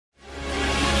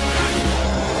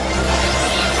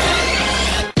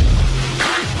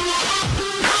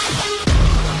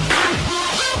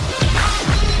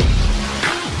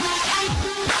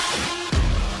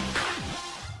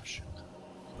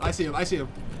I see him. I see him.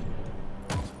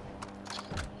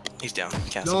 He's down.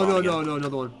 No,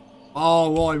 another one.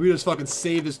 Oh, boy, we just fucking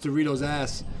saved this Dorito's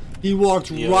ass. He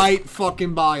walked right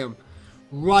fucking by him.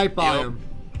 Right by him.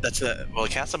 That's it. Well,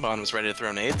 Casabon was ready to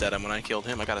throw nades at him when I killed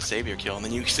him. I got a savior kill, and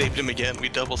then you saved him again. We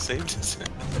double saved his.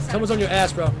 Someone's on your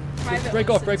ass, bro. Break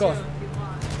off, break off.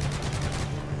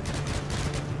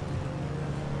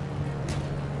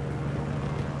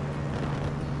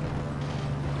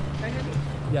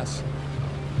 Yes.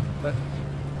 But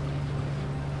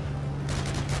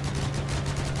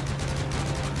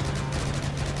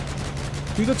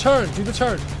do the turn, do the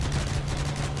turn.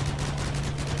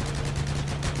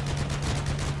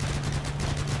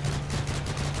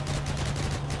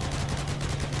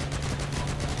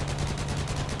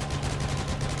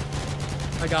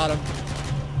 I got him.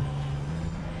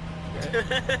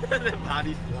 The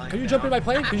body's flying. Can you jump in my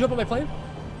plane? Can you jump in my plane?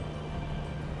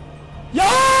 Yo! Oh!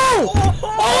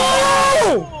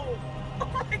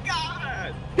 Oh my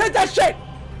god! Get that shit!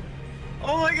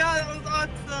 Oh my god, that was awesome!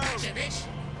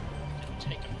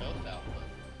 Take them both out,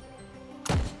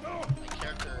 but my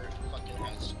character fucking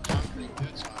has concrete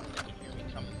boots on. They can hear me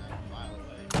coming a mile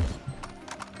away.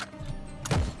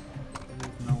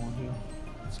 There's no one here.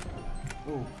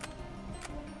 Oh.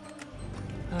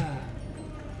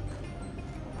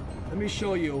 Let me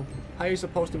show you how you're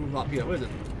supposed to move up here. What is it?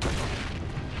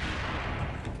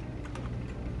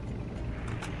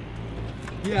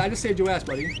 Yeah, I just saved your ass,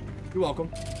 buddy. You're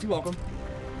welcome. You're welcome.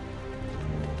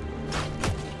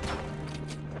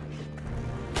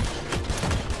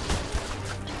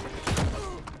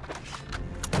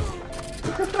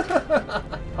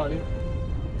 Honey,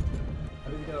 I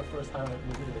didn't get our first highlight in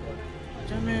the video.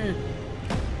 Damn it.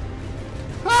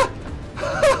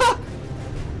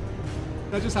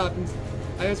 That just happens.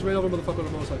 I just ran over a motherfucker on a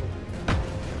motorcycle.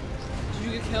 Did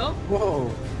you get killed? Whoa.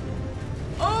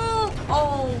 Oh!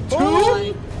 Oh!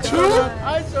 Two? Two?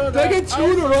 I saw that. Did I get two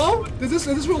in a row? Is this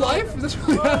real life? Is this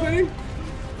really happening?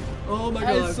 Oh my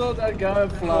god. I saw that guy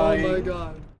flying. Oh my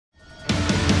god.